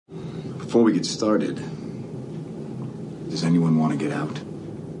Before we get started, does anyone want to get out?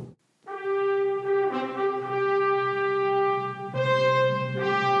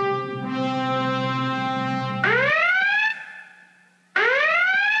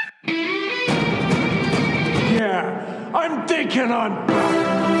 Yeah, I'm thinking on...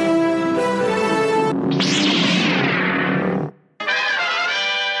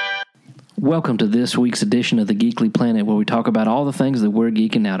 Welcome to this week's edition of the Geekly Planet, where we talk about all the things that we're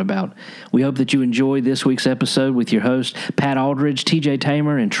geeking out about. We hope that you enjoy this week's episode with your hosts, Pat Aldridge, TJ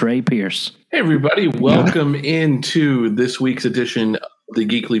Tamer, and Trey Pierce. Hey, everybody. Welcome into this week's edition of the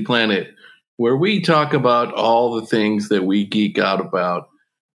Geekly Planet, where we talk about all the things that we geek out about.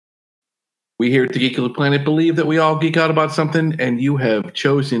 We here at the Geekly Planet believe that we all geek out about something, and you have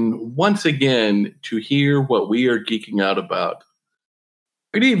chosen once again to hear what we are geeking out about.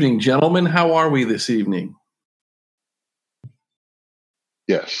 Good evening, gentlemen. How are we this evening?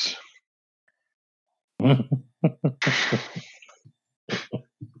 Yes.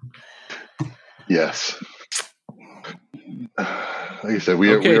 Yes. Like I said,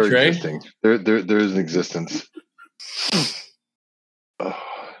 we are Trey. existing. There is an existence.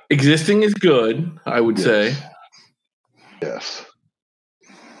 Existing is good, I would say. Yes.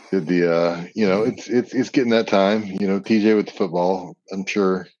 It's getting that time. TJ with the football. I'm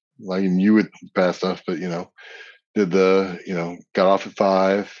sure, like you with past stuff, but got off at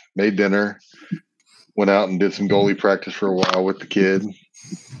 5, made dinner, went out and did some goalie practice for a while with the kid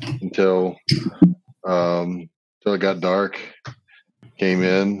until it got dark. Came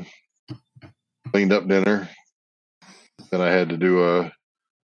in, cleaned up dinner. Then I had to do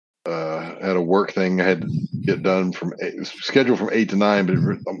had a work thing I had to get done from it was scheduled from 8 to 9, but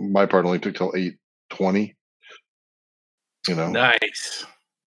my part only took till 8:20. Nice.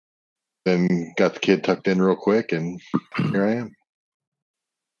 Then got the kid tucked in real quick, and here I am.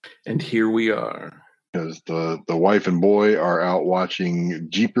 And here we are. Because the wife and boy are out watching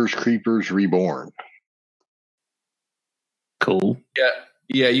Jeepers Creepers Reborn. Cool.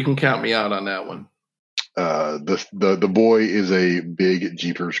 Yeah, you can count me out on that one. The boy is a big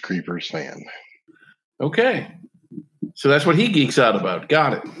Jeepers Creepers fan. Okay. So that's what he geeks out about.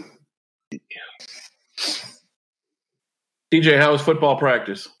 Got it. DJ, how was football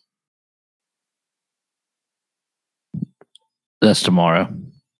practice? That's tomorrow.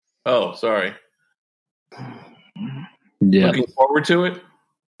 Oh, sorry. Yeah. Looking forward to it?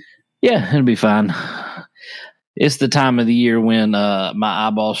 Yeah, it'll be fine. It's the time of the year when my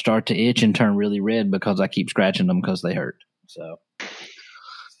eyeballs start to itch and turn really red because I keep scratching them because they hurt. So,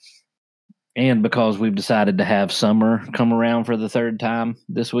 and because we've decided to have summer come around for the third time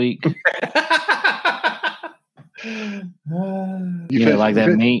this week.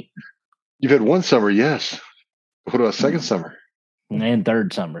 Meat. You've had one summer, yes. What about second summer? And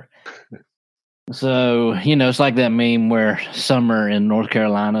third summer. So, it's like that meme where summer in North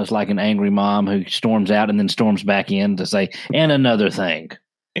Carolina is like an angry mom who storms out and then storms back in to say, and another thing.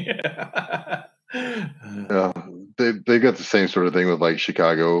 Yeah. They got the same sort of thing with like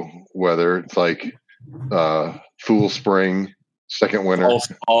Chicago weather. It's like full spring, second winter.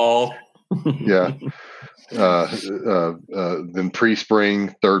 Fall. Yeah. Then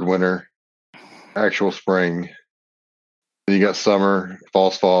pre-spring, third winter, actual spring. Then you got summer,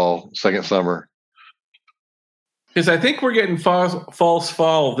 false fall, second summer. Because I think we're getting false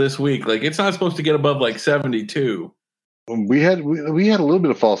fall this week. Like it's not supposed to get above like 72. We had a little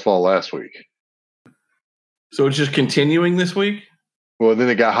bit of false fall last week. So it's just continuing this week? Well, then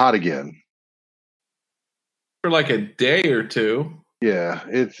it got hot again. For like a day or two. Yeah,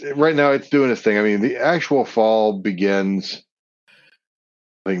 right now it's doing its thing. I mean, the actual fall begins,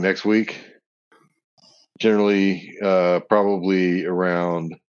 I think, next week. Generally, probably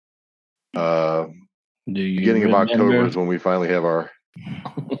around beginning of October is when we finally have our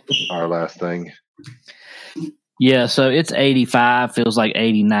last thing. Yeah, so it's 85, feels like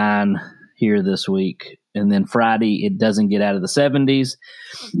 89 here this week. And then Friday, it doesn't get out of the 70s,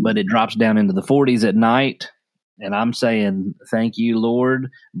 but it drops down into the 40s at night. And I'm saying, thank you, Lord.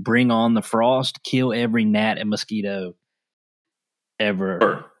 Bring on the frost. Kill every gnat and mosquito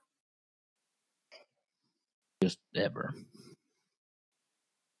ever. Just ever.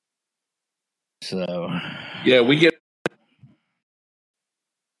 So. Yeah, we get.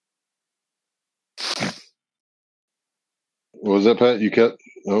 What was that, Pat? You cut?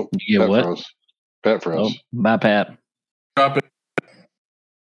 Nope. You get what? Froze. Pat froze. Oh, bye, Pat. Drop it.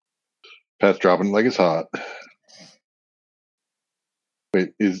 Pat's dropping like it's hot.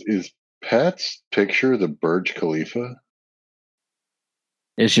 Wait, is Pat's picture the Burj Khalifa?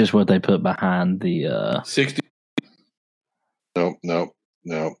 It's just what they put behind the 60. Nope.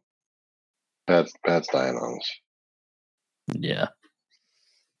 Pat's dying on us. Yeah.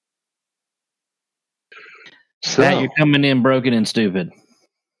 So, Pat, you're coming in broken and stupid.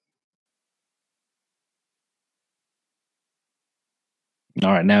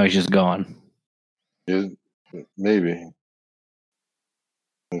 All right, now he's just gone. maybe.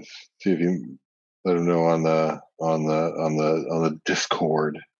 Let's see if you let him know on the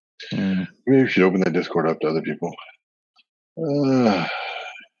Discord. Mm. Maybe you should open that Discord up to other people.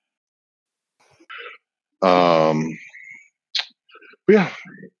 Yeah.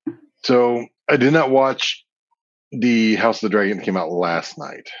 So I did not watch the House of the Dragon that came out last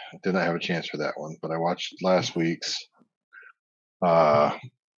night. I did not have a chance for that one, but I watched last week's the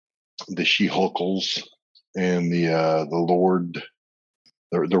She-Hulkles and the Lord,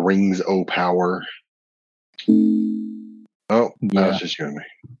 the Rings o' Power. Oh, Yeah. that's just you and me.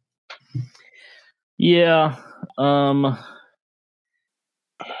 Yeah.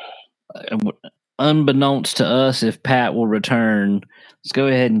 Unbeknownst to us, if Pat will return, let's go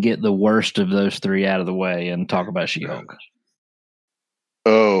ahead and get the worst of those three out of the way and talk about She-Hulk.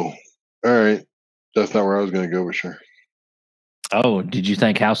 Oh, all right. That's not where I was going to go, but sure. Oh, did you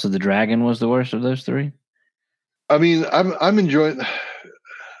think House of the Dragon was the worst of those three? I mean, I'm enjoying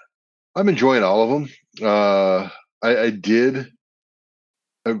all of them. I did.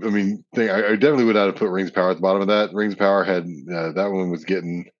 I mean, I definitely would have put Rings of Power at the bottom of that. Rings of Power had that one was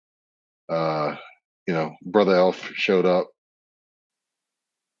getting, Brother Elf showed up,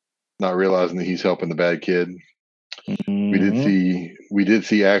 not realizing that he's helping the bad kid. Mm-hmm. We did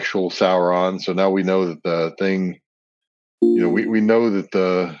see actual Sauron, so now we know that the thing. We know that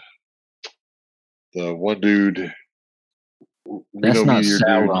the one dude. That's not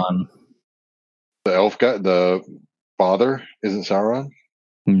Sauron. Dude, the elf guy, the father, isn't Sauron.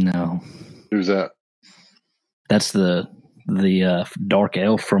 No. Who's that? That's the dark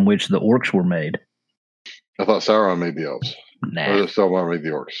elf from which the orcs were made. I thought Sauron made the elves. Nah. Or Sauron made the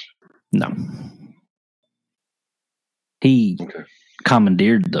orcs. No. He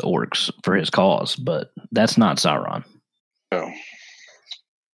commandeered the orcs for his cause, but that's not Sauron. Oh.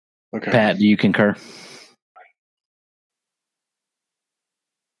 Okay. Pat, do you concur?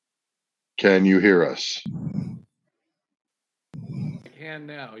 Can you hear us? I can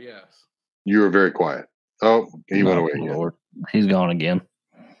now, yes. You were very quiet. Oh, he went away again. Lord. He's gone again.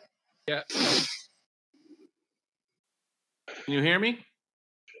 Yeah. Can you hear me?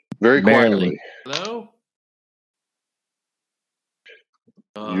 Very Barely. quietly. Hello?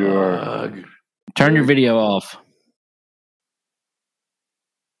 Turn your video off.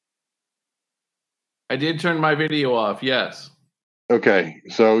 I did turn my video off, yes. Okay,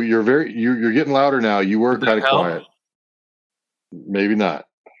 so you're getting louder now. You were kind of quiet. Maybe not.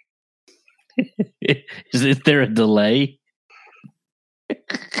 Is there a delay?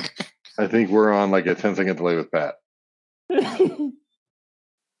 I think we're on like a 10-second delay with Pat.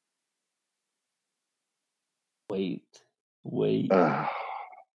 Wait. All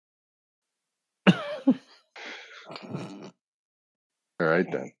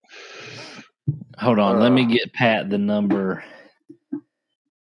right then. Hold on, let me get Pat the number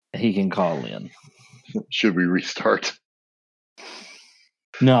he can call in. Should we restart?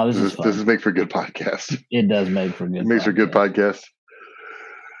 No, this is fun. This is make for a good podcast. It does make for good. It makes for a good podcast.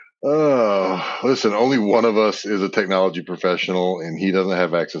 Listen, only one of us is a technology professional, and he doesn't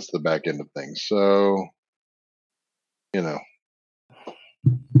have access to the back end of things. So,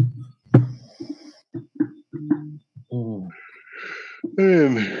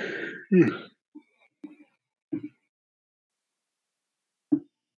 And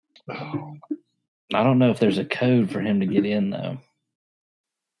I don't know if there's a code for him to get in though.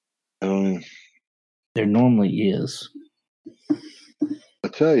 There normally is. I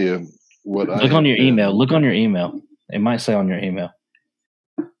tell you what. Look on your email. Look on your email. It might say on your email.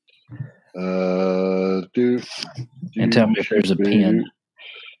 And tell me if there's a pin.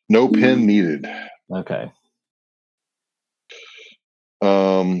 No pin needed. Okay.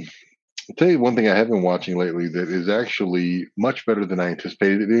 I'll tell you one thing I have been watching lately that is actually much better than I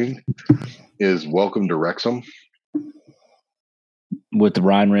anticipated it being is Welcome to Wrexham. With the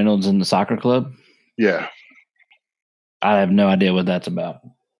Ryan Reynolds and the soccer club? Yeah. I have no idea what that's about.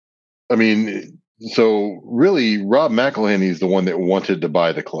 I mean, so really, Rob McElhenney is the one that wanted to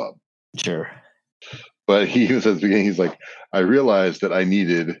buy the club. Sure. But he was at the beginning, he's like, I realized that I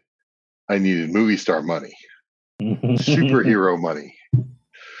needed movie star money, superhero money,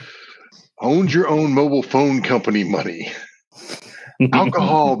 owned your own mobile phone company money,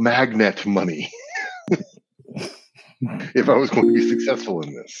 alcohol magnet money. If I was going to be successful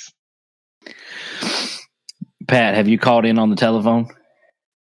in this. Pat, have you called in on the telephone?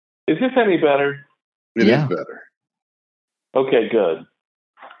 Is this any better? It Yeah. is better. Okay, good.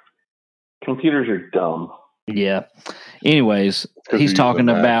 Computers are dumb. Yeah. Anyways, 'Cause he's we use talking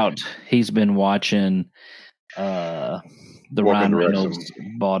a Mac. about he's been watching the Welcome Ryan to Reynolds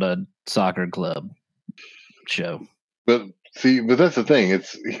bought a soccer club show. But that's the thing.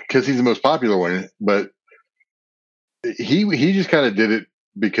 It's because he's the most popular one, but he just kind of did it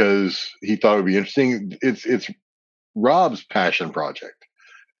because he thought it would be interesting. It's Rob's passion project.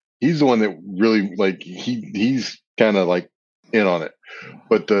 He's the one that really like he's kind of like in on it.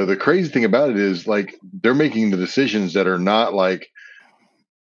 But the crazy thing about it is like they're making the decisions that are not like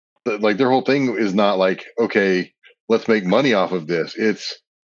their whole thing is not like, okay, let's make money off of this. It's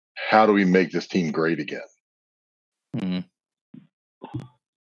how do we make this team great again? Mhm.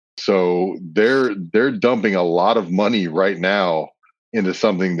 So they're dumping a lot of money right now into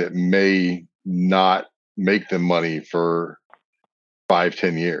something that may not make them money for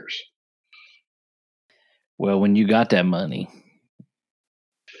 5-10 years. Well, when you got that money,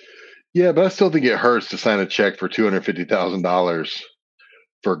 Yeah, but I still think it hurts to sign a check for $250,000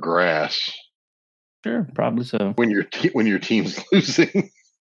 for grass sure, probably so. when your team's losing.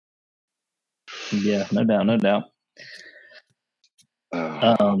 Yeah, no doubt, no doubt.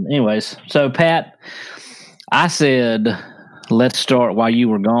 Uh, Anyways, so Pat, I said, let's start while you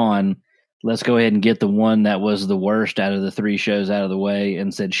were gone. Let's go ahead and get the one that was the worst out of the three shows out of the way,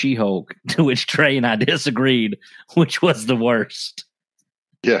 and said She-Hulk, to which Trey and I disagreed, which was the worst.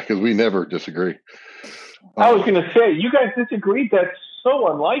 yeah, because we never disagree. I was going to say, you guys disagreed. That's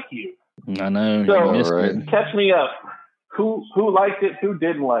so unlike you. I know. So, you missed right. it. Catch me up. Who liked it? Who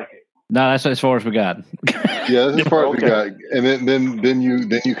didn't like it? No, that's as far as we got. Yeah, that's as far as we Okay. got. And then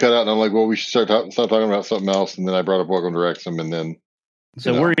you cut out, and I'm like, well, we should start talking about something else. And then I brought up Welcome to Wrexham, and then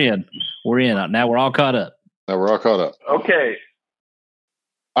So we're in. Now we're all caught up. now we're all caught up. Okay.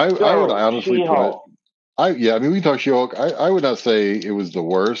 I would honestly She-Hulk. I mean, we talk She-Hulk. I would not say it was the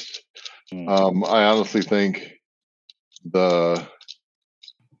worst. I honestly think this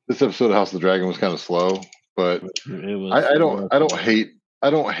episode of House of the Dragon was kind of slow, but It was, I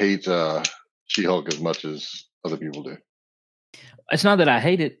don't hate She-Hulk as much as other people do. It's not that I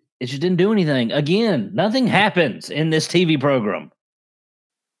hate it. It just didn't do anything. Again, nothing happens in this TV program.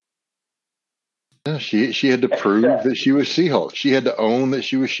 Yeah, she had to prove that she was She-Hulk. She had to own that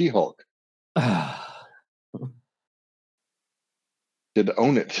she was She-Hulk. She had to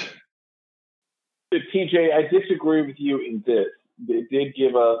own it. TJ, I disagree with you in this. It did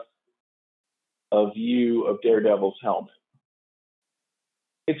give us a view of Daredevil's helmet.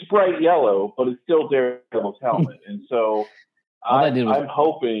 It's bright yellow, but it's still Daredevil's helmet. And so I'm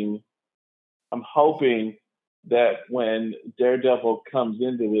hoping that when Daredevil comes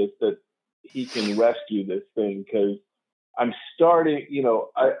into this, that he can rescue this thing, because I'm starting,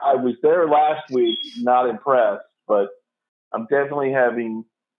 I was there last week, not impressed, but I'm definitely having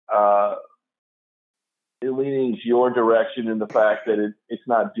leaning your direction in the fact that it's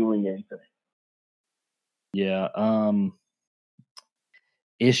not doing anything. Yeah,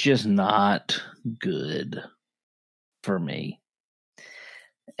 it's just not good for me.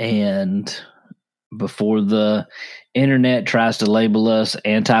 And before the internet tries to label us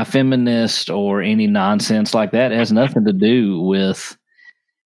anti-feminist or any nonsense like that, it has nothing to do with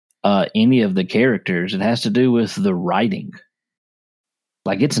any of the characters. It has to do with the writing.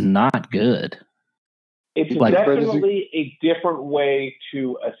 Like, it's not good. It's Like, definitely a different way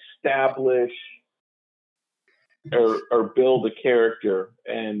to establish or build a character.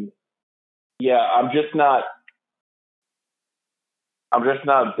 And yeah, I'm just not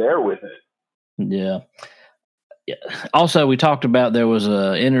there with it. Yeah. Also, we talked about there was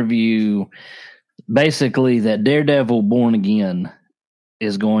an interview basically that Daredevil Born Again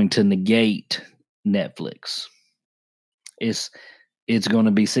is going to negate Netflix. It's going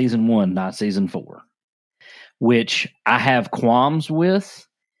to be season 1, not season 4, which I have qualms with.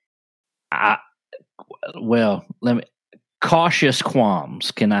 Cautious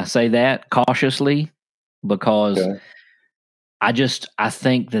qualms. Can I say that cautiously? Because Okay. I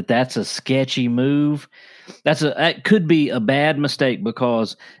think that's a sketchy move. That could be a bad mistake,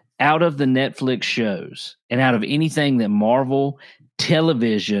 because out of the Netflix shows and out of anything that Marvel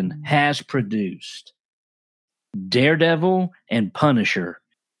Television has produced, Daredevil and Punisher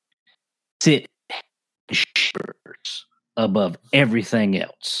sit above everything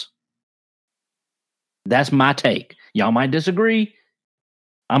else. That's my take. Y'all might disagree.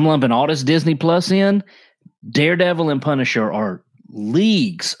 I'm lumping all this Disney Plus in. Daredevil and Punisher are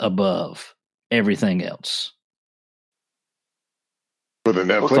leagues above everything else. For the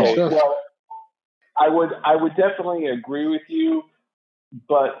Netflix stuff? Well, I would definitely agree with you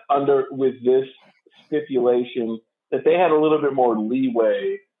but with this stipulation that they had a little bit more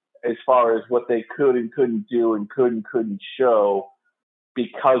leeway as far as what they could and couldn't do and couldn't show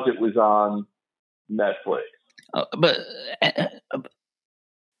because it was on Netflix. But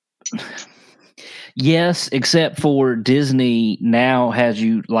yes, except for Disney now has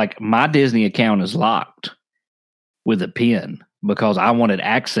you, like, my Disney account is locked with a PIN because I wanted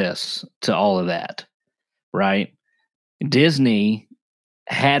access to all of that, right? Disney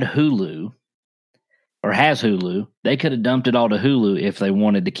had Hulu or has Hulu. They could have dumped it all to Hulu if they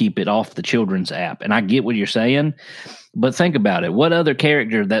wanted to keep it off the children's app. And I get what you're saying, but think about it. What other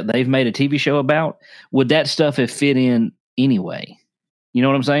character that they've made a TV show about would that stuff have fit in anyway? You know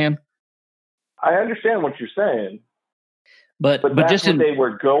what I'm saying? I understand what you're saying. But that's just what they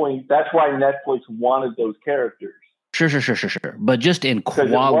were going. That's why Netflix wanted those characters. Sure. But just in quality.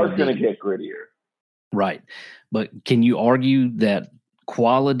 Because it was going to get grittier. Right. But can you argue that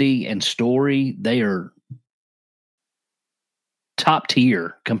quality and story, they are top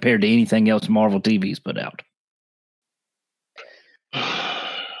tier compared to anything else Marvel TV's put out?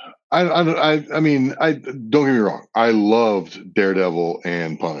 I mean, don't get me wrong. I loved Daredevil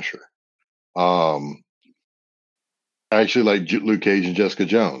and Punisher. I actually like Luke Cage and Jessica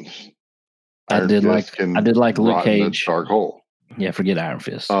Jones. I did like Luke Cage. Dark Hole. Yeah, forget Iron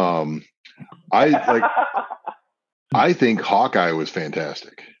Fist. I think Hawkeye was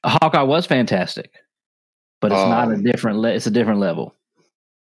fantastic. Hawkeye was fantastic, but it's not a different. It's a different level.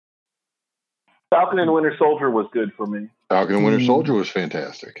 Falcon and Winter Soldier was good for me. Falcon and Winter Soldier was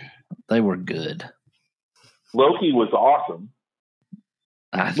fantastic. They were good. Loki was awesome.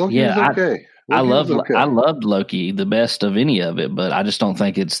 Loki was okay. I loved Loki the best of any of it, but I just don't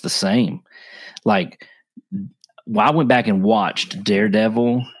think it's the same. Like, I went back and watched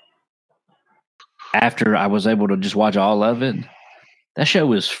Daredevil after I was able to just watch all of it. That show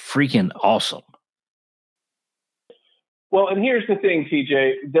was freaking awesome. Well, and here's the thing,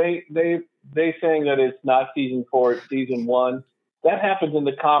 TJ. They saying that it's not season 4, it's season 1. That happens in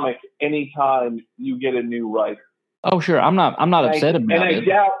the comics anytime you get a new writer. Oh, sure. I'm not upset about it.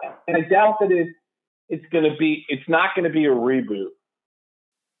 I doubt that it's not going to be a reboot.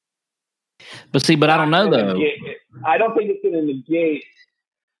 But see, I don't know though. I don't think it's going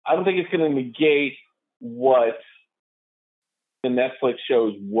to negate what the Netflix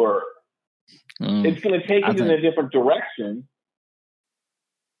shows were. It's going to take it in a different direction,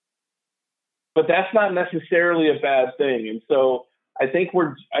 but that's not necessarily a bad thing. And so I think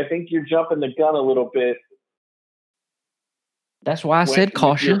you're jumping the gun a little bit. That's why I said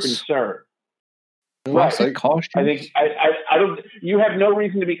cautious. Concern. Right. I said cautious. I think I don't. You have no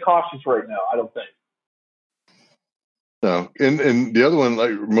reason to be cautious right now. I don't think. No, and the other one, like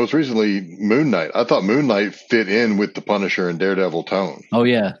most recently, Moon Knight. I thought Moon Knight fit in with the Punisher and Daredevil tone. Oh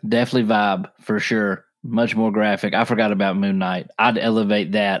yeah, definitely vibe for sure. Much more graphic. I forgot about Moon Knight. I'd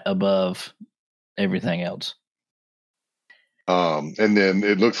elevate that above everything else. And then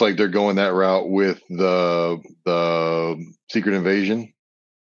it looks like they're going that route with the Secret Invasion.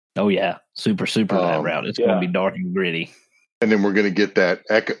 Oh yeah, super that route. It's going to be dark and gritty. And then we're going to get that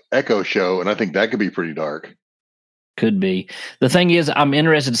Echo show, and I think that could be pretty dark. Could be. The thing is, I'm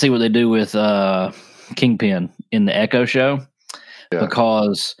interested to see what they do with Kingpin in the Echo show,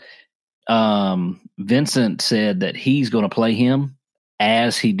 because Vincent said that he's going to play him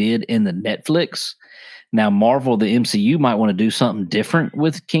as he did in the Netflix. Now, Marvel, the MCU, might want to do something different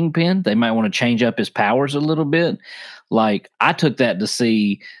with Kingpin. They might want to change up his powers a little bit. Like, I took that to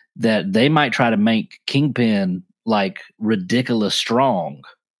see that they might try to make Kingpin like ridiculous strong,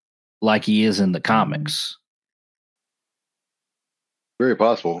 like he is in the comics. Very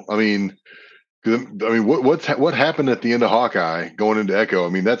possible. I mean, what happened at the end of Hawkeye going into Echo? I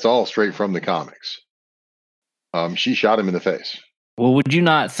mean, that's all straight from the comics. She shot him in the face. Well, would you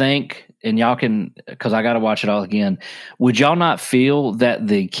not think, and y'all can, because I got to watch it all again, would y'all not feel that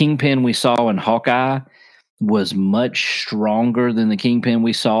the Kingpin we saw in Hawkeye was much stronger than the Kingpin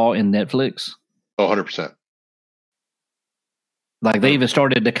we saw in Netflix? 100%. Like, they even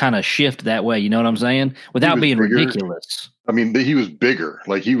started to kind of shift that way, you know what I'm saying? Without being ridiculous. I mean, he was bigger.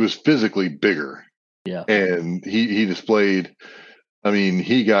 Like, he was physically bigger. Yeah. And he displayed, I mean,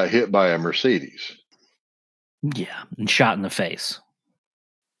 he got hit by a Mercedes. Yeah, and shot in the face.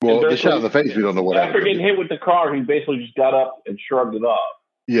 Well, the shot in the face, we don't know what happened. After getting hit with the car, he basically just got up and shrugged it off.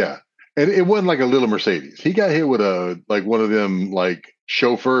 Yeah. And it wasn't like a little Mercedes. He got hit with one of them, like,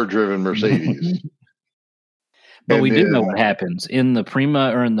 chauffeur-driven Mercedes. But we do know what happens in the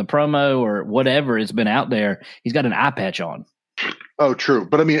promo or whatever. It's been out there. He's got an eye patch on. Oh, true.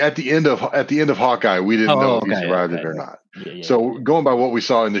 But I mean, at the end of Hawkeye, we didn't know if he survived it or not. So going by what we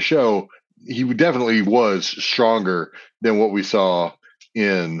saw in the show, he definitely was stronger than what we saw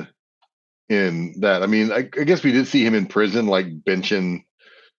in that. I mean, I guess we did see him in prison, like benching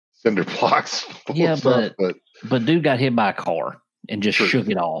cinder blocks. Yeah, stuff, but dude got hit by a car and just shook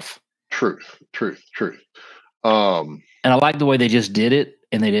it off. Truth. And I like the way they just did it,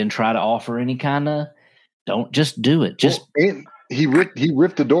 and they didn't try to offer any kind of. Don't just do it. And he ripped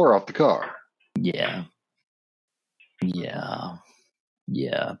the door off the car. Yeah. I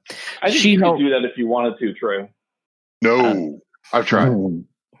think you could do that if you wanted to, Trey. No, I've tried.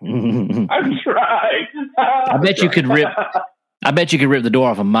 I've tried. I bet you could rip the door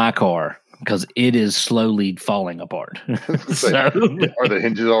off of my car because it is slowly falling apart. Are the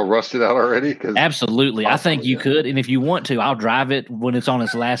hinges all rusted out already? Absolutely. I think you could. And if you want to, I'll drive it when it's on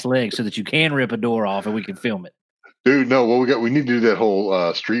its last leg so that you can rip a door off and we can film it. Dude, no, we need to do that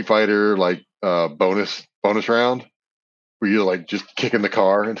whole Street Fighter bonus round where you're like just kicking the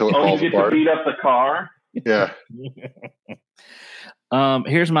car until it falls you get apart. To beat up the car? Yeah.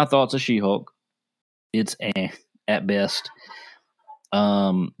 Here's my thoughts of She-Hulk. It's at best.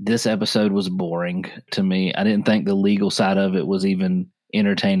 This episode was boring to me. I didn't think the legal side of it was even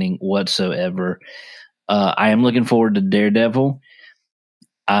entertaining whatsoever. I am looking forward to Daredevil.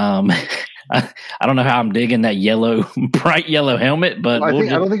 I don't know how I'm digging that bright yellow helmet, but I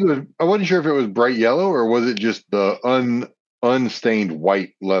don't think it was. I wasn't sure if it was bright yellow or was it just the unstained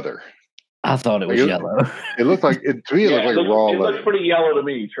white leather. I thought it was yellow. It looked like it to me. It looked like raw leather. It looks pretty yellow to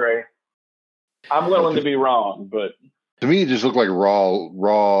me, Trey. I'm willing to be wrong, but to me, it just looked like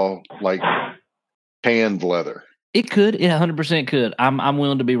raw, like tanned leather. It could. It 100% could. I'm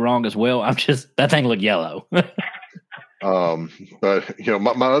willing to be wrong as well. That thing looked yellow. But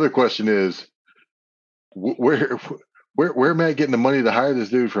my other question is, where Matt getting the money to hire this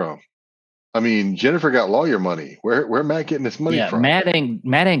dude from? I mean, Jennifer got lawyer money. Where Matt getting this money from? Matt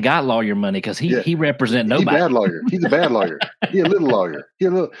ain't got lawyer money because he represent nobody. He's a bad lawyer. He's a bad lawyer. He a little lawyer.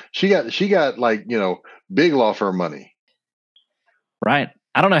 She got big law firm money. Right.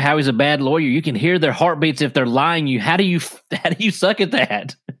 I don't know how he's a bad lawyer. You can hear their heartbeats if they're lying you. How do you suck at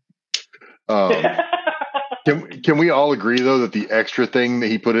that? Can we all agree though that the extra thing that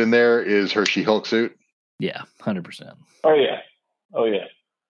he put in there is her She-Hulk suit? Yeah, 100%. Oh yeah.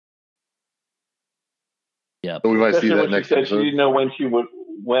 Yeah. So we might see that next episode. She didn't know when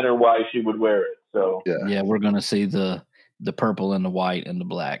or why she would wear it. So yeah, we're gonna see the purple and the white and the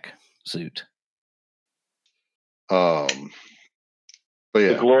black suit. But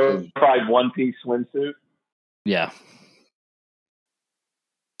yeah, the glorified one-piece swimsuit. Yeah.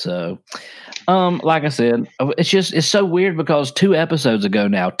 So, like I said, it's so weird because 2 episodes ago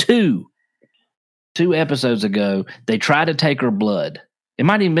now, two episodes ago, they tried to take her blood. It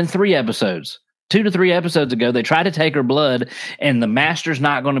might even been 3 episodes. 2 to 3 episodes ago, they tried to take her blood, and the master's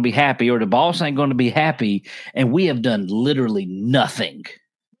not going to be happy, or the boss ain't going to be happy, and we have done literally nothing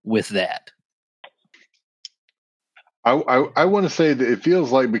with that. I want to say that it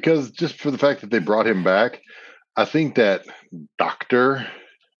feels like, because just for the fact that they brought him back, I think that Doctor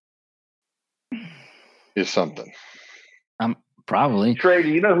is something. Probably. Trey, do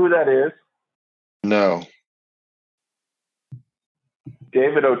you know who that is? No.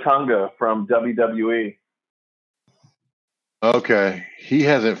 David Otunga from WWE. Okay. He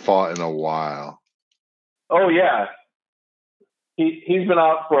hasn't fought in a while. Oh, yeah. He's been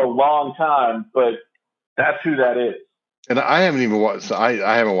out for a long time, but that's who that is. And I haven't even watched.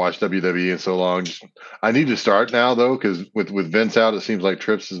 I haven't watched WWE in so long. I need to start now though, because with Vince out, it seems like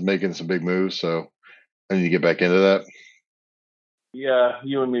Trips is making some big moves. So I need to get back into that. Yeah,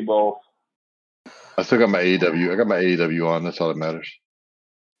 you and me both. I still got my AEW. I got my AEW on. That's all that matters.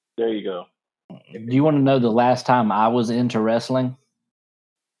 There you go. Do you want to know the last time I was into wrestling?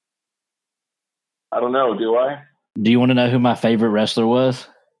 I don't know. Do I? Do you want to know who my favorite wrestler was?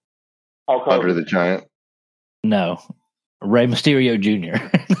 Andre the Giant. No. Rey Mysterio Jr.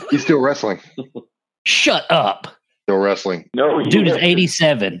 He's still wrestling. Shut up. Still wrestling. No, dude is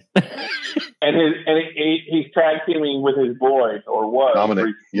 87. and he's tag teaming with his boy, or what?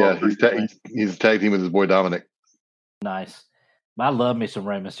 Dominic. Yeah, he's tag teaming with his boy Dominic. Nice. I love me some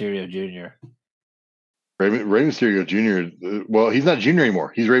Rey Mysterio Jr. Rey Mysterio Jr. Well, he's not Junior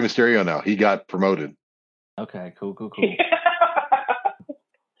anymore. He's Rey Mysterio now. He got promoted. Okay, cool.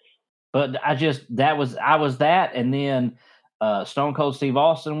 But I was that, and then Stone Cold Steve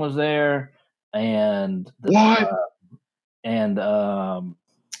Austin was there, and I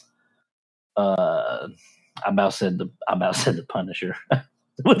about said the Punisher.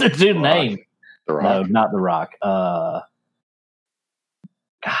 What's their dude's name? The Rock. No, not The Rock.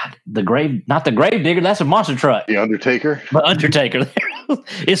 God, not the grave digger. That's a monster truck. The Undertaker. The Undertaker.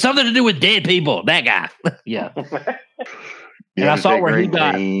 It's something to do with dead people. That guy. Yeah. And I saw where he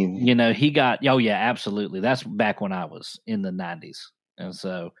got, oh yeah, absolutely. That's back when I was in the 90s. And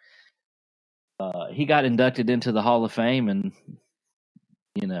so he got inducted into the Hall of Fame and,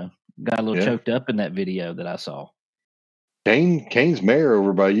 got a little choked up in that video that I saw. Kane's mayor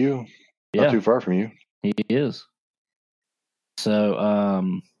over by you. Not too far from you. He is. So,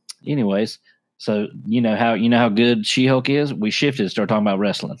 anyways, so you know how good She-Hulk is? We shifted to start talking about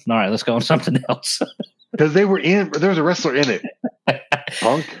wrestling. All right, let's go on something else. Because there was a wrestler in it.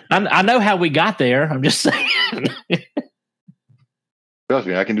 Punk. I know how we got there. I'm just saying. Trust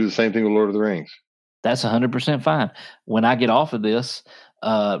me, I can do the same thing with Lord of the Rings. That's 100% fine. When I get off of this,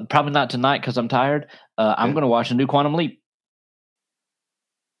 probably not tonight because I'm tired. I'm going to watch a new Quantum Leap.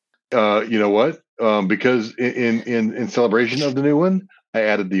 You know what? Because in celebration of the new one, I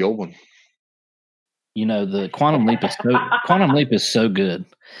added the old one. The Quantum Leap is so good.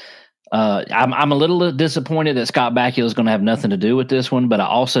 I'm a little disappointed that Scott Bakula is going to have nothing to do with this one, but I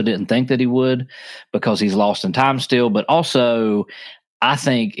also didn't think that he would because he's lost in time still. But also, I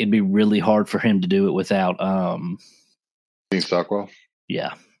think it'd be really hard for him to do it without Dean Stockwell.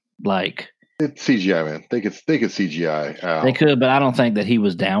 Yeah, like it's CGI, man. They could CGI out. They could, but I don't think that he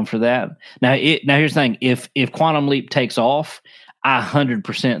was down for that. Now here's the thing: if Quantum Leap takes off, I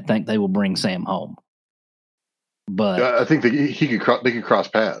 100% think they will bring Sam home. But I think they could cross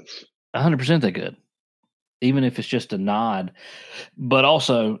paths. 100% they could, even if it's just a nod. But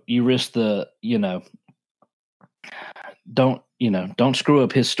also, you risk the don't screw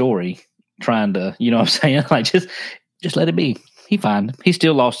up his story trying to, you know what I'm saying? Like just let it be. He's fine. He's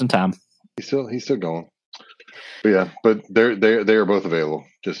still lost in time. He's still going. But yeah, but they are both available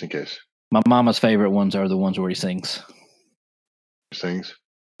just in case. My mama's favorite ones are the ones where he sings. Sings.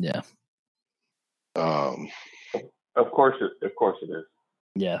 Yeah. Of course it is.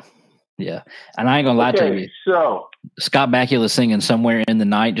 Yeah. Yeah. And I ain't gonna lie to you. So Scott Bakula singing Somewhere in the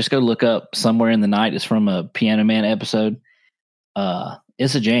Night. Just go look up Somewhere in the Night. It's from a Piano Man episode.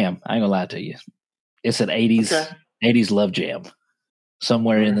 It's a jam. I ain't gonna lie to you. It's an 80s love jam.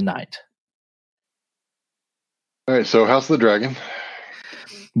 Somewhere in the Night. All right, so House of the Dragon.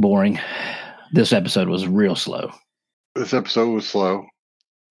 Boring. This episode was real slow. This episode was slow.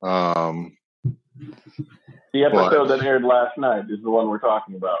 The episode that aired last night is the one we're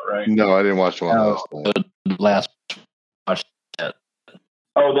talking about, right? No, I didn't watch the one last night.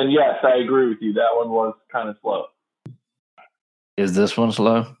 Oh, then yes, I agree with you. That one was kind of slow. Is this one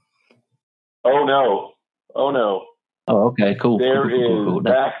slow? Oh no. Oh, okay, cool. There cool. is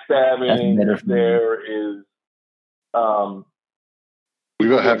backstabbing. There is we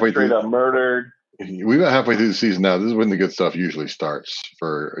got halfway straight through. Up murdered. We got halfway through the season now. This is when the good stuff usually starts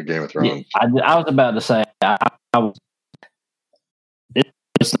for a Game of Thrones. Yeah, I was about to say,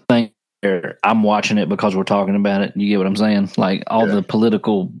 it's the thing where I'm watching it because we're talking about it. You get what I'm saying? Like all the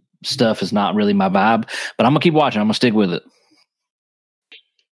political stuff is not really my vibe, but I'm gonna keep watching. I'm gonna stick with it.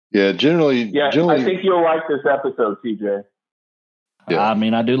 Yeah, generally, I think you'll like this episode, TJ. Yeah. I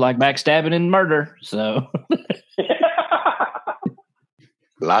mean, I do like backstabbing and murder, so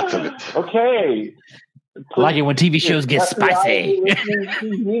lots of it. Okay. I like it when TV shows get spicy.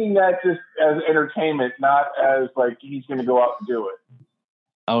 He's meaning that just as entertainment, not as like he's going to go out and do it.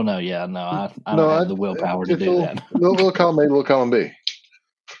 Oh no, yeah, no, I don't have the willpower to do that. Little column A, little column B.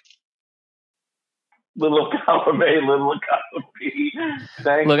 Little column A, little column B.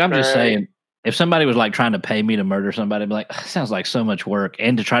 Thanks, look, I'm just saying, if somebody was like trying to pay me to murder somebody, I'd be like, sounds like so much work,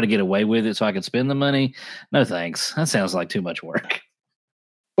 and to try to get away with it so I could spend the money. No thanks. That sounds like too much work.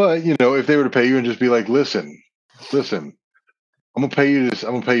 But if they were to pay you and just be like, listen, I'm gonna pay you this.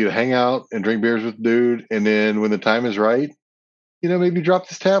 I'm gonna pay you to hang out and drink beers with the dude, and then when the time is right, maybe drop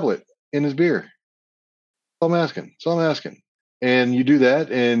this tablet in his beer. That's all I'm asking. And you do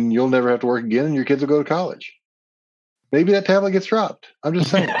that, and you'll never have to work again, and your kids will go to college. Maybe that tablet gets dropped. I'm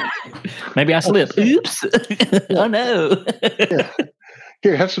just saying. Maybe I slip. Oops. Oh no. Yeah.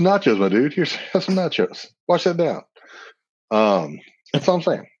 Here, have some nachos, my dude. Have some nachos. Wash that down. That's all I'm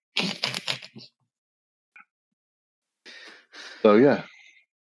saying. So yeah,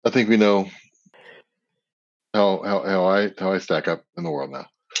 I think we know how I stack up in the world now.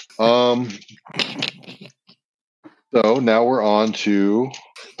 So now we're on to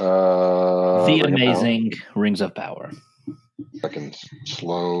The Amazing Rings of Power. Fucking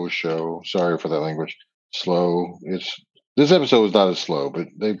slow show. Sorry for that language. Slow. This episode was not as slow, but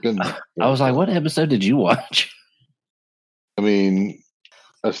they've been. I was like, what episode did you watch? I mean,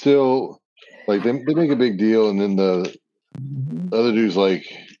 I still like they make a big deal, and then The other dude's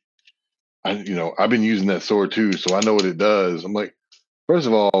like, I've been using that sword too, so I know what it does. I'm like, first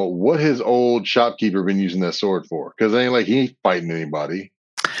of all, what has old shopkeeper been using that sword for? Because it ain't like he ain't fighting anybody.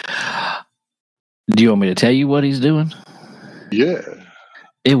 Do you want me to tell you what he's doing? Yeah.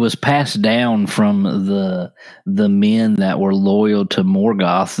 It was passed down from the men that were loyal to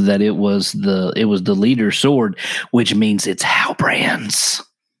Morgoth that it was the leader's sword, which means it's Halbrand's.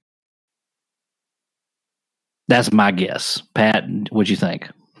 That's my guess. Pat, what'd you think?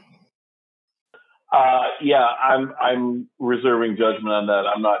 Yeah, I'm reserving judgment on that.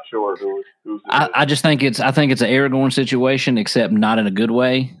 I'm not sure who's. I just think it's an Aragorn situation, except not in a good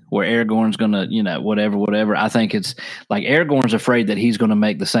way, where Aragorn's gonna, whatever. I think it's like Aragorn's afraid that he's gonna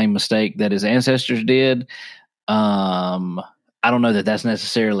make the same mistake that his ancestors did. I don't know that that's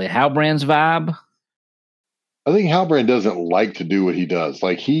necessarily Halbrand's vibe. I think Halbrand doesn't like to do what he does.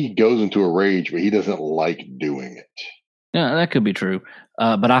 Like, he goes into a rage, but he doesn't like doing it. Yeah, that could be true.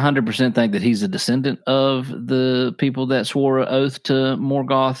 But I 100% think that he's a descendant of the people that swore an oath to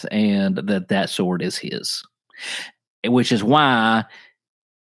Morgoth, and that sword is his. Which is why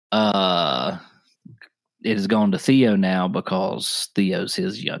it has gone to Theo now, because Theo's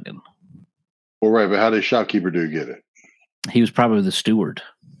his youngin. Well, right, but how did Shopkeeper Dude get it? He was probably the steward.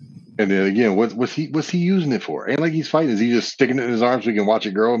 And then again, what's he using it for? Ain't like he's fighting. Is he just sticking it in his arm so he can watch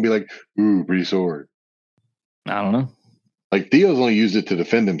it grow and be like, ooh, pretty sword? I don't know. Like, Theo's only used it to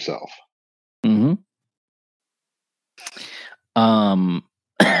defend himself. Mm-hmm.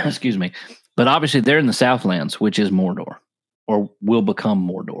 Excuse me. But obviously they're in the Southlands, which is Mordor, or will become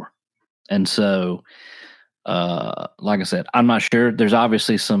Mordor. And so, like I said, I'm not sure. There's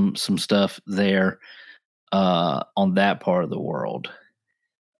obviously some stuff there on that part of the world.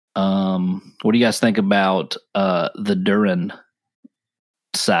 What do you guys think about the Durin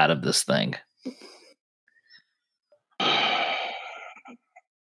side of this thing?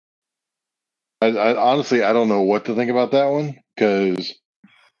 I honestly, I don't know what to think about that one, because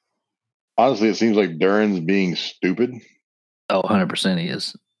honestly, it seems like Durin's being stupid. Oh, 100% he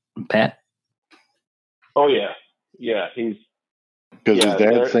is. Pat? Oh, yeah, he's because his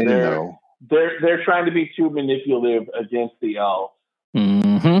dad's saying no. They're trying to be too manipulative against the elves.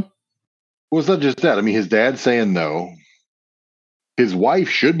 Mm-hmm. Well, it's not just that. I mean, his dad's saying no. His wife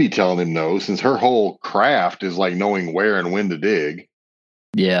should be telling him no, since her whole craft is like knowing where and when to dig.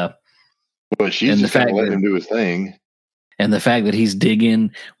 Yeah. But she's just kind of letting him do his thing. And the fact that he's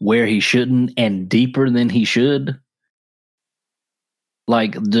digging where he shouldn't and deeper than he should.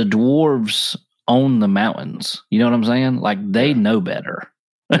 Like, the dwarves own the mountains. You know what I'm saying? Like, they know better.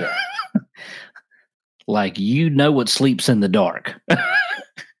 Yeah. Like, what sleeps in the dark.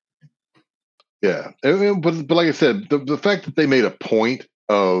 Yeah. But like I said, the fact that they made a point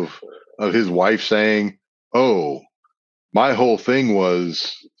of his wife saying, oh, my whole thing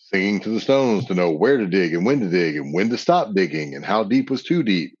was singing to the stones to know where to dig and when to stop digging and how deep was too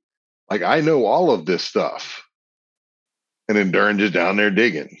deep. Like, I know all of this stuff. And then Durin just down there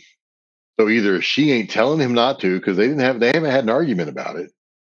digging. So either she ain't telling him not to, because they haven't had an argument about it.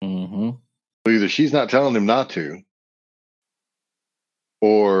 Mm-hmm. So either she's not telling him not to,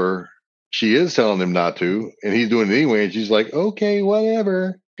 or she is telling him not to, and he's doing it anyway, and she's like, okay,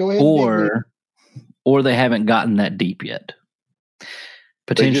 whatever. Go ahead. Or they haven't gotten that deep yet.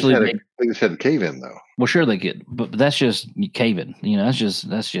 Potentially, they just had a cave in, though. Well, sure they could, but that's just caving. That's just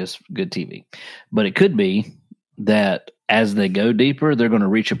good TV. But it could be that as they go deeper, they're going to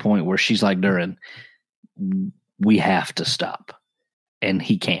reach a point where she's like, Durin, we have to stop, and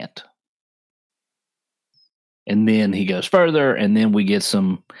he can't. And then he goes further, and then we get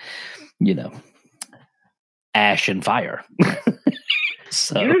some, ash and fire.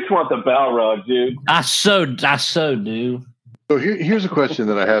 So, you just want the Balrog, dude. I so do. So here's a question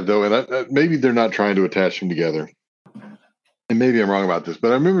that I have, though, and maybe they're not trying to attach them together, and maybe I'm wrong about this,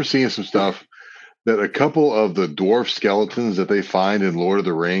 but I remember seeing some stuff that a couple of the dwarf skeletons that they find in Lord of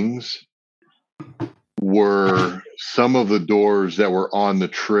the Rings were some of the dwarves that were on the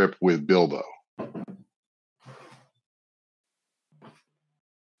trip with Bilbo.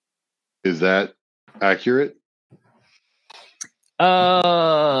 Is that accurate?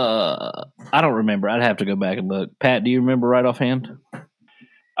 I don't remember. I'd have to go back and look. Pat, do you remember right offhand?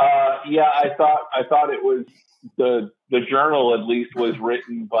 Yeah, I thought it was the journal, at least, was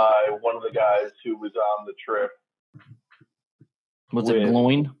written by one of the guys who was on the trip. Was it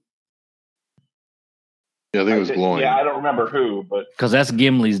Gloin? Yeah, I think it was Gloin. Yeah, I don't remember who, but because that's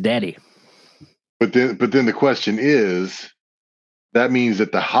Gimli's daddy. But then the question is, that means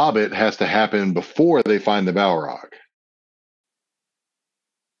that the Hobbit has to happen before they find the Balrog.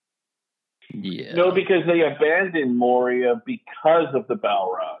 Yeah. No, because they abandoned Moria because of the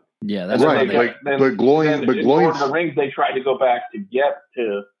Balrog. Yeah, that's right. why But glowing, in Lord of the Rings, they tried to go back to get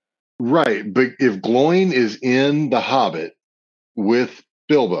to. right. But if Gloin is in the Hobbit with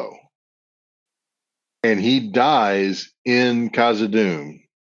Bilbo, and he dies in Khazad-dûm,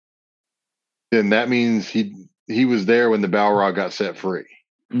 then that means he was there when the Balrog got set free.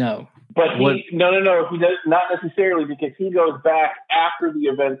 no. But no. He does not necessarily, because he goes back after the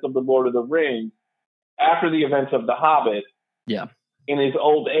events of the Lord of the Rings, after the events of the Hobbit. Yeah. In his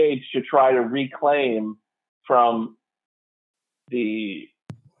old age, to try to reclaim from the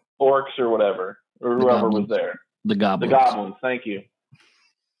orcs or whatever, or whoever was there. The goblins. The goblins. Thank you.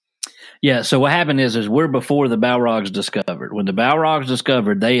 Yeah, so what happened is we're before the Balrogs discovered. When the Balrogs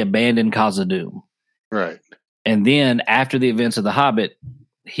discovered, they abandoned Khazad-dûm. Right. And then after the events of the Hobbit,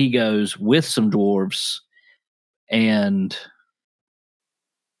 he goes with some dwarves, and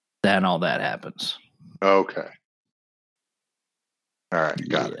then all that happens. Okay. All right,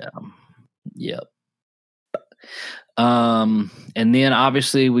 got it. Yep. And then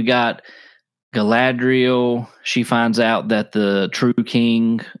obviously we got Galadriel. She finds out that the true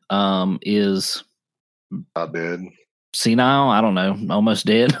king is Not dead. senile. I don't know, almost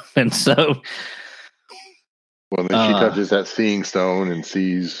dead, and so. Well, then she touches that seeing stone and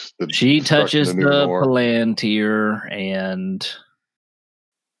sees the. She touches the Numenor. Palantir, and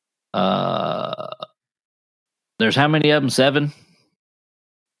there's how many of them? 7.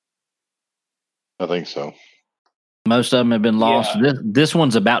 I think so. Most of them have been lost. Yeah. This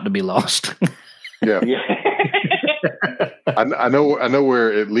one's about to be lost. Yeah. I know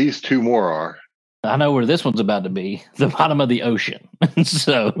where at least 2 more are. I know where this one's about to be, the bottom of the ocean.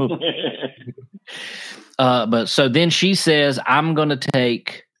 So, but so then she says, I'm going to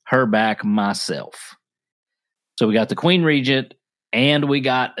take her back myself. So we got the Queen Regent, and we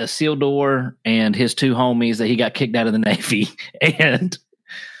got Isildur and his 2 homies that he got kicked out of the Navy, and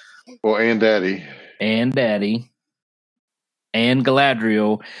Daddy. And Daddy. And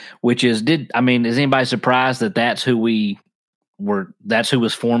Galadriel, which is, is anybody surprised that that's who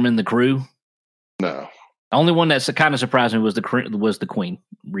was forming the crew? No. The only one that's kind of surprised me was the Queen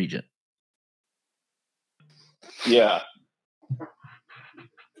Regent. Yeah.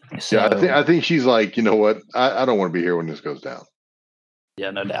 So, yeah, I think she's like, you know what? I don't want to be here when this goes down.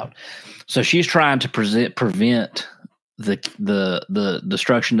 Yeah, no doubt. So she's trying to prevent the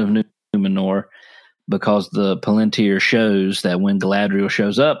destruction of Numenor, because the Palantir shows that when Galadriel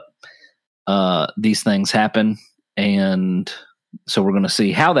shows up, these things happen, and so we're going to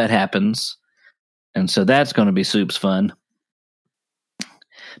see how that happens, and so that's going to be soup's fun.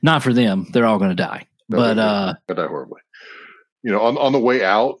 Not for them; they're all going to die. But die horribly. You know, on the way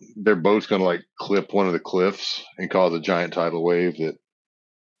out, their boat's going to like clip one of the cliffs and cause a giant tidal wave that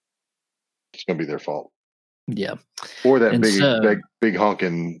it's going to be their fault. Yeah, or that big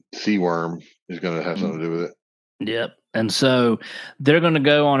honking sea worm is going to have something to do with it. Yep. And so they're going to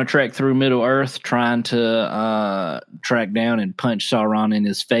go on a trek through Middle Earth, trying to track down and punch Sauron in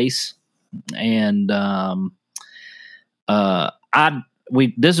his face. And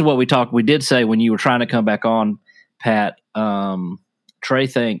this is what we talked. We did say when you were trying to come back on, Pat. Trey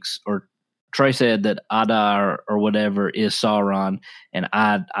said that Adar or whatever is Sauron, and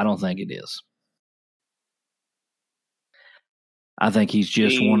I don't think it is. I think he's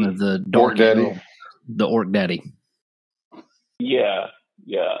just one of the Orc Daddy. The Orc Daddy. Yeah.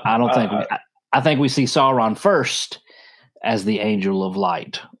 I don't think I think we see Sauron first as the Angel of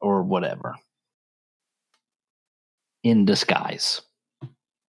Light or whatever in disguise,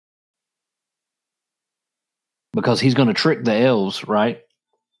 because he's going to trick the elves, right?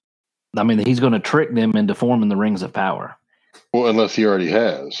 I mean, he's going to trick them into forming the Rings of Power. Well, unless he already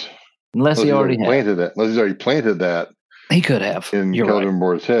has. Unless he already planted that. Unless he's already planted that. He could have in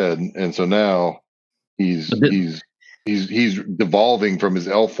Celebrimbor's head, and so now he's devolving from his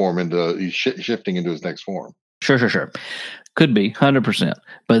elf form into he's shifting into his next form. Sure. Could be 100%.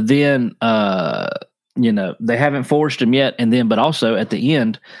 But then, they haven't forged him yet, but also at the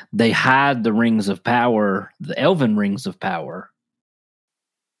end they hide the Rings of Power, the Elven Rings of Power,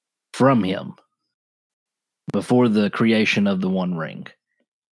 from him before the creation of the One Ring.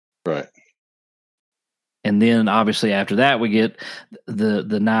 Right. And then, obviously, after that, we get the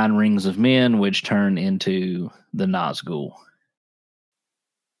 9 Rings of Men, which turn into the Nazgul.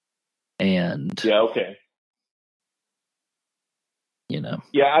 And yeah, okay. Yeah,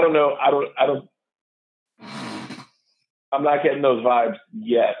 I don't know. I'm not getting those vibes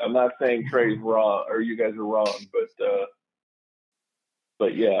yet. I'm not saying Trey's wrong or you guys are wrong,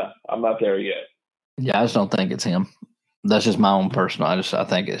 but yeah, I'm not there yet. Yeah, I just don't think it's him. That's just my own personal. I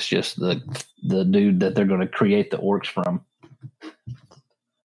think it's just the dude that they're going to create the orcs from.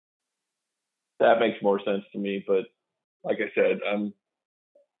 That makes more sense to me, but like I said, I'm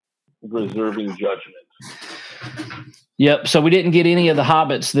reserving judgment. Yep. So we didn't get any of the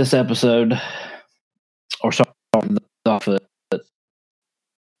hobbits this episode, or sorry, off it.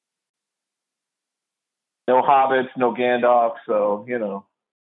 No hobbits, no Gandalf, so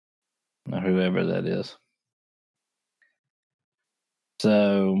Whoever that is.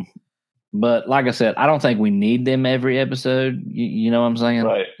 So, but like I said, I don't think we need them every episode. You know what I'm saying?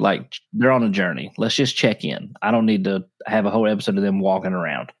 Right. Like they're on a journey. Let's just check in. I don't need to have a whole episode of them walking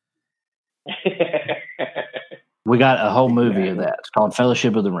around. We got a whole movie of that. It's called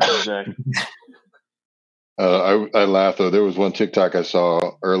Fellowship of the Ring. Exactly. I laughed though. There was one TikTok I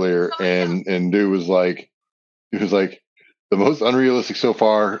saw earlier, and dude was like, the most unrealistic so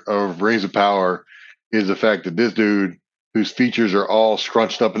far of Rings of Power is the fact that this dude, whose features are all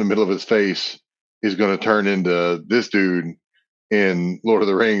scrunched up in the middle of his face, is going to turn into this dude in Lord of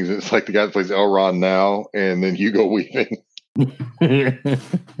the Rings. It's like the guy that plays Elrond now, and then Hugo Weaving.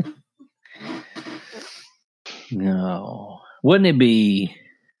 No. Wouldn't it be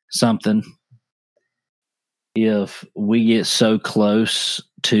something if we get so close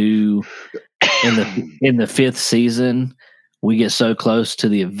to in the fifth season, we get so close to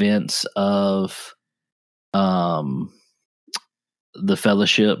the events of the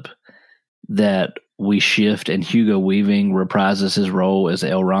Fellowship that we shift and Hugo Weaving reprises his role as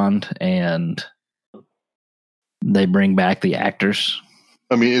Elrond and they bring back the actors?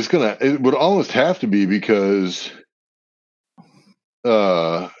 I mean, it would almost have to be because,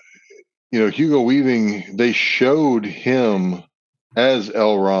 Hugo Weaving, they showed him as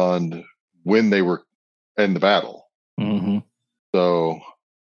Elrond when they were in the battle. Mm-hmm. So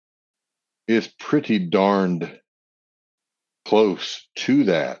it's pretty darned close to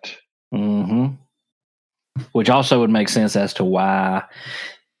that. Mm-hmm. Which also would make sense as to why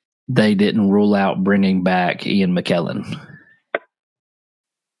they didn't rule out bringing back Ian McKellen.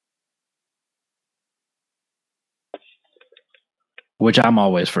 Which I'm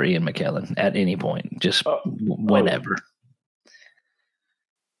always for Ian McKellen at any point, just whenever.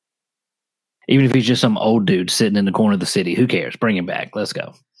 Even if he's just some old dude sitting in the corner of the city, who cares? Bring him back. Let's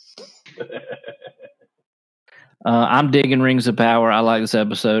go. I'm digging Rings of Power. I like this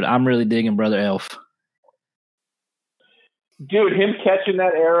episode. I'm really digging Brother Elf. Dude, him catching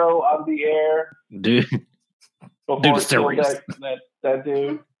that arrow out of the air. Dude, Before serious. That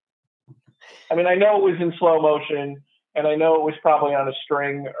dude. I mean, I know it was in slow motion. And I know it was probably on a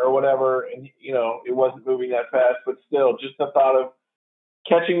string or whatever, and it wasn't moving that fast. But still, just the thought of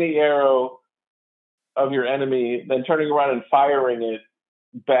catching the arrow of your enemy, then turning around and firing it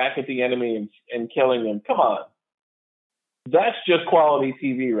back at the enemy and killing them. Come on, that's just quality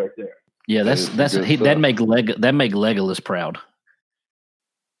TV right there. Yeah, that make Legolas proud.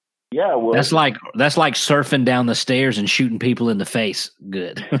 Yeah, well, that's like surfing down the stairs and shooting people in the face.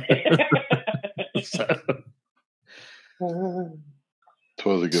 Good. It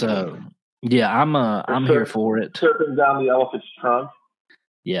was a good one. Yeah, I'm here for it. Surfing down the elephant's trunk.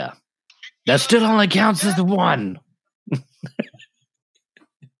 Yeah, that still only counts as the one.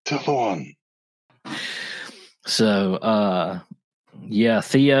 Still the one. So,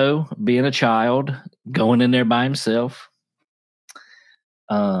 Theo being a child, going in there by himself,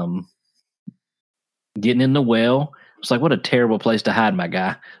 getting in the well. It's like, what a terrible place to hide, my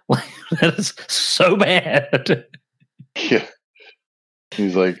guy. That is so bad. Yeah.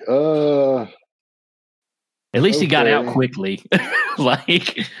 He's like, At least he got out quickly.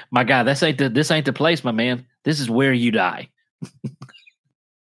 Like, my guy, this ain't the place, my man. This is where you die. If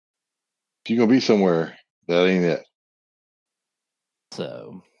you're gonna be somewhere, that ain't it.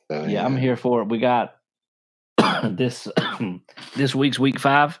 So I'm here for it. We got this week's week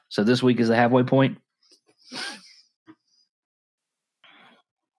 5. So this week is the halfway point.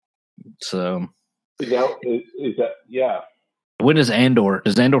 So is that yeah? When does Andor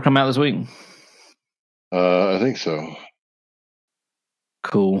come out this week? I think so.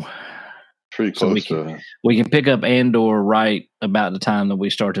 Cool. Pretty close to. We can pick up Andor right about the time that we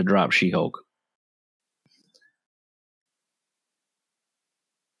start to drop She-Hulk.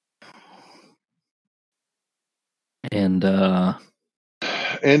 And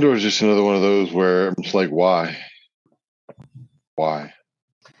Andor is just another one of those where I'm just like, why?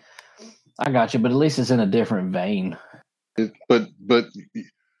 I got you, but at least it's in a different vein. But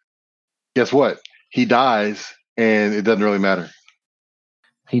guess what? He dies, and it doesn't really matter.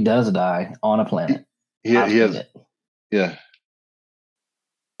 He does die on a planet. He has it. Yeah.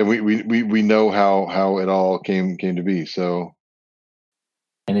 And we know how it all came to be. So,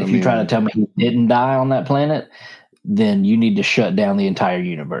 And if you try to tell me he didn't die on that planet, then you need to shut down the entire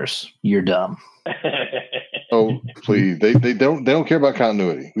universe. You're dumb. Oh, please. They don't care about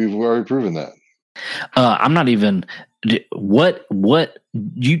continuity. We've already proven that. I'm not even what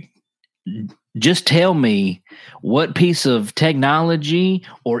you just tell me what piece of technology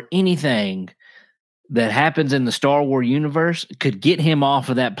or anything that happens in the Star Wars universe could get him off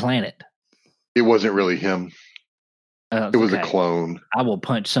of that planet. It wasn't really him. It was a clone. I will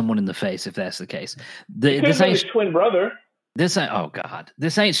punch someone in the face if that's the case. This ain't his twin brother. This ain't. Oh God,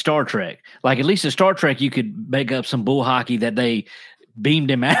 this ain't Star Trek. Like at least in Star Trek, you could make up some bull hockey that they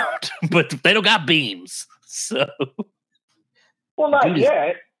beamed him out, but they don't got beams. So, well, not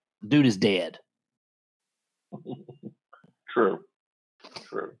yet. Dude is dead. True.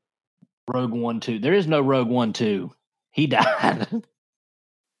 Rogue One 2. There is no Rogue One 2. He died.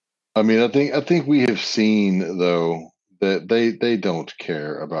 I mean, I think we have seen though that they don't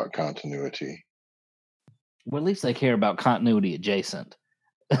care about continuity. Well, at least they care about continuity adjacent.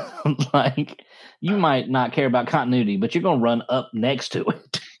 Like you might not care about continuity, but you're gonna run up next to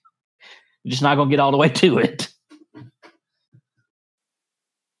it. You're just not gonna get all the way to it.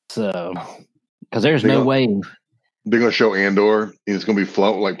 So, because there's no way they're gonna show Andor, and it's gonna be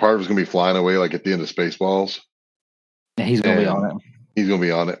like part of it's gonna be flying away, like at the end of Spaceballs. And he's gonna be on it. He's gonna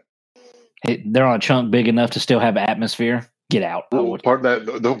be on it. They're on a chunk big enough to still have atmosphere. Get out. Well, part of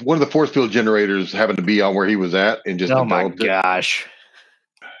that, one of the force field generators happened to be on where he was at, and just oh my gosh!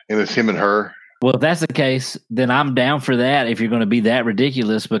 And it's him and her. Well, if that's the case, then I'm down for that. If you're going to be that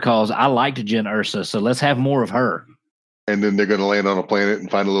ridiculous, because I liked Jen Ursa, so let's have more of her. And then they're going to land on a planet and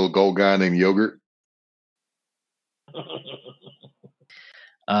find a little gold guy named Yogurt.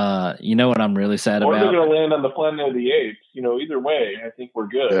 You know what I'm really sad or about? Or they're going to land on the planet of the apes. Either way, I think we're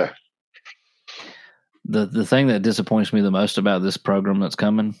good. Yeah. The thing that disappoints me the most about this program that's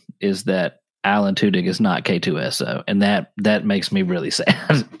coming is that Alan Tudyk is not K2SO, and that makes me really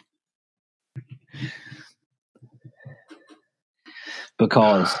sad.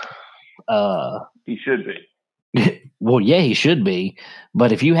 Because he should be. Well, yeah, he should be.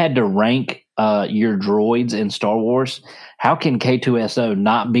 But if you had to rank your droids in Star Wars, how can K2SO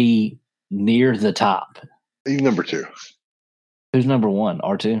not be near the top? He's number 2. Who's number 1?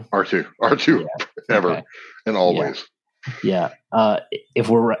 R2? R2 yeah. Ever and always. Yeah.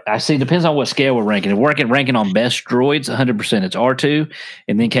 If I see, it depends on what scale we're ranking. If we're ranking on best droids, 100%, it's R2,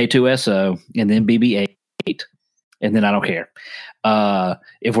 and then K2SO, and then BB-8, and then I don't care.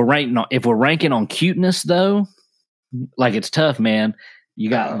 If we're ranking on cuteness, though, like it's tough, man. You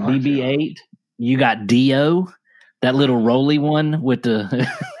got BB-8, you got Dio, that little roly one with the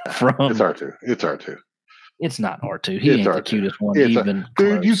from. It's R2. It's not R2. He ain't the cutest one. Even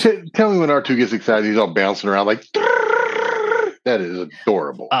dude, you tell me when R2 gets excited, he's all bouncing around like. That is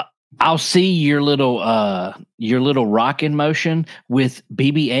adorable. I'll see your little rocking motion with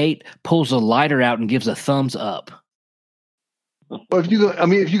BB-8 pulls a lighter out and gives a thumbs up. Well, if you're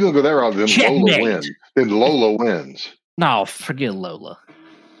gonna go that route, then Lola wins. Then Lola wins. No, forget Lola.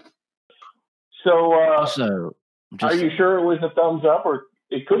 So, are you sure it was a thumbs up, or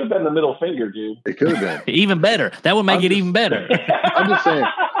it could have been the middle finger, dude? It could have been even better. That would make it even better. I'm just saying.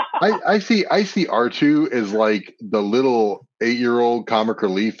 I see R2 as like the little 8-year-old comic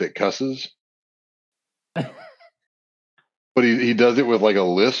relief that cusses. But he does it with like a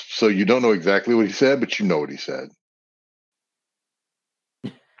lisp, so you don't know exactly what he said, but you know what he said.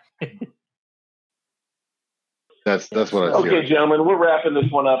 That's what I see. Okay, gentlemen, we're wrapping this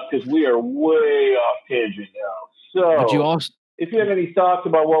one up because we are way off tangent now. So, if you have any thoughts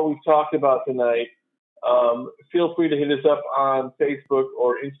about what we've talked about tonight, feel free to hit us up on Facebook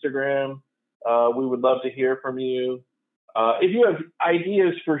or Instagram. We would love to hear from you. If you have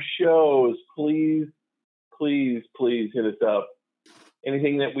ideas for shows, please hit us up.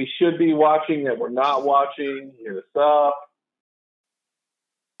 Anything that we should be watching that we're not watching, hit us up.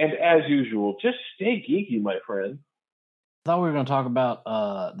 And as usual, just stay geeky, my friend. I thought we were going to talk about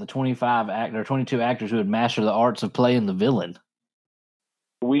the 22 actors who had mastered the arts of playing the villain.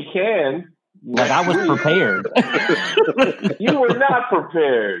 We can. Like I was prepared. You were not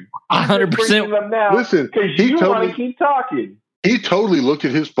prepared. 100%. Listen, because you want to keep talking. He totally looked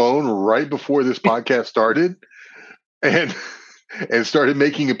at his phone right before this podcast started, and started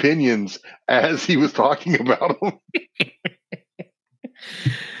making opinions as he was talking about them.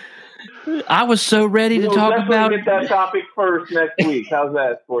 I was so ready to talk about. Get that topic first next week. How's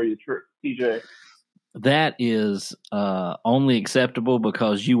that for you, TJ? That is only acceptable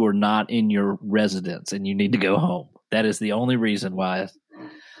because you were not in your residence and you need to go home. That is the only reason why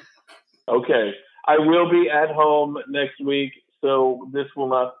Okay. I will be at home next week, so this will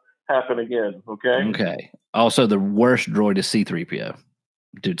not happen again. Okay. Okay. Also, the worst droid is C3PO.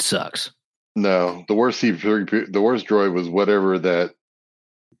 Dude sucks. No, the worst droid was whatever that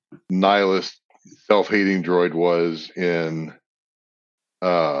nihilist self-hating droid was in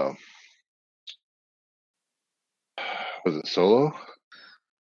was it Solo?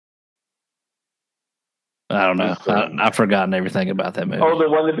 I don't know. I've forgotten everything about that movie. Oh, the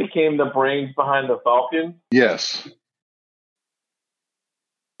one that became the brains behind the Falcon? Yes.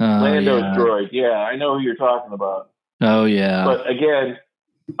 Lando's yeah. droid. Yeah, I know who you're talking about. Oh, yeah. But again,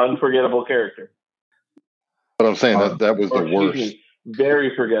 unforgettable character. But I'm saying that was the worst. Me,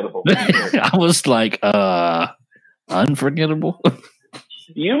 very forgettable. I was like, unforgettable.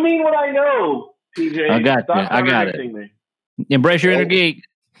 You mean what I know, TJ. I got you. I got it. Me. Embrace your inner geek.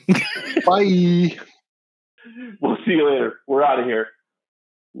 Bye. We'll see you later. We're out of here.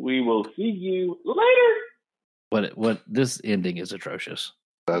 We will see you later. What? This ending is atrocious.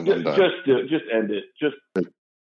 Just end it. Just